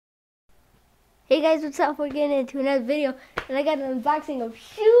Hey guys, what's up? We're getting into another video, and I got an unboxing of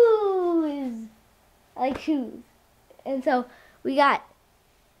shoes. I like shoes. And so, we got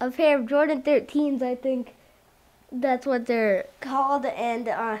a pair of Jordan 13s, I think that's what they're called. And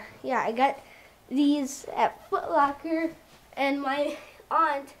yeah, I got these at Foot Locker, and my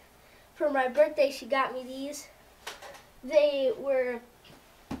aunt, for my birthday, she got me these. They were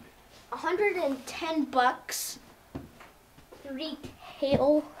 $110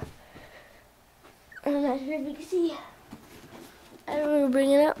 retail. I'm not sure if you can see. I don't want to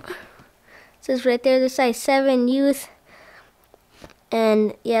bring it up. It says right there, the size 7 youth.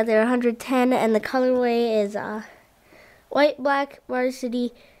 And yeah, they're 110, and the colorway is white, black,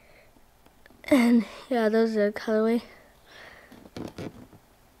 varsity. And yeah, those are the colorway.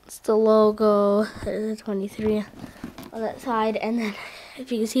 It's the logo. There's a 23 on that side, and then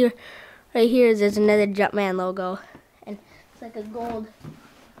if you can see right here, there's another Jumpman logo, and it's like a gold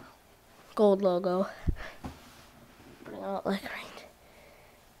logo. Putting it out like right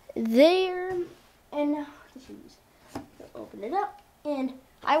there, and now the shoes. Open it up, and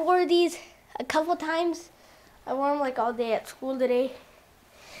I wore these a couple times. I wore them like all day at school today.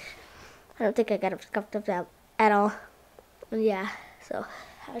 I don't think I got them scuffed up at all. And yeah, so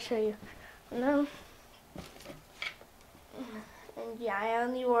I'll show you now. And yeah, I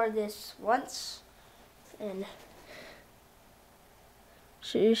only wore this once, and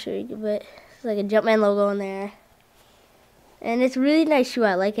show you, but it's like a Jumpman logo in there, and it's a really nice shoe.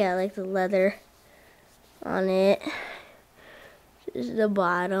 I like it. I like the leather on it. This is the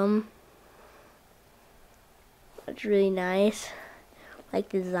bottom. It's really nice. I like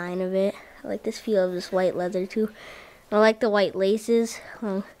the design of it. I like this feel of this white leather too. I like the white laces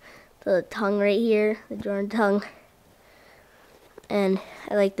on the tongue right here, the Jordan tongue. And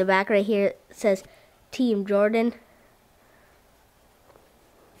I like the back right here. It says Team Jordan.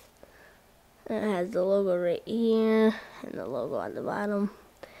 And it has the logo right here and the logo on the bottom.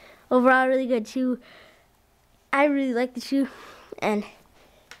 Overall, really good shoe. I really like the shoe. And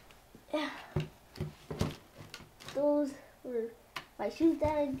yeah, those were my shoes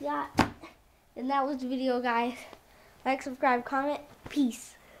that I got. And that was the video, guys. Like, subscribe, comment.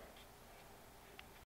 Peace.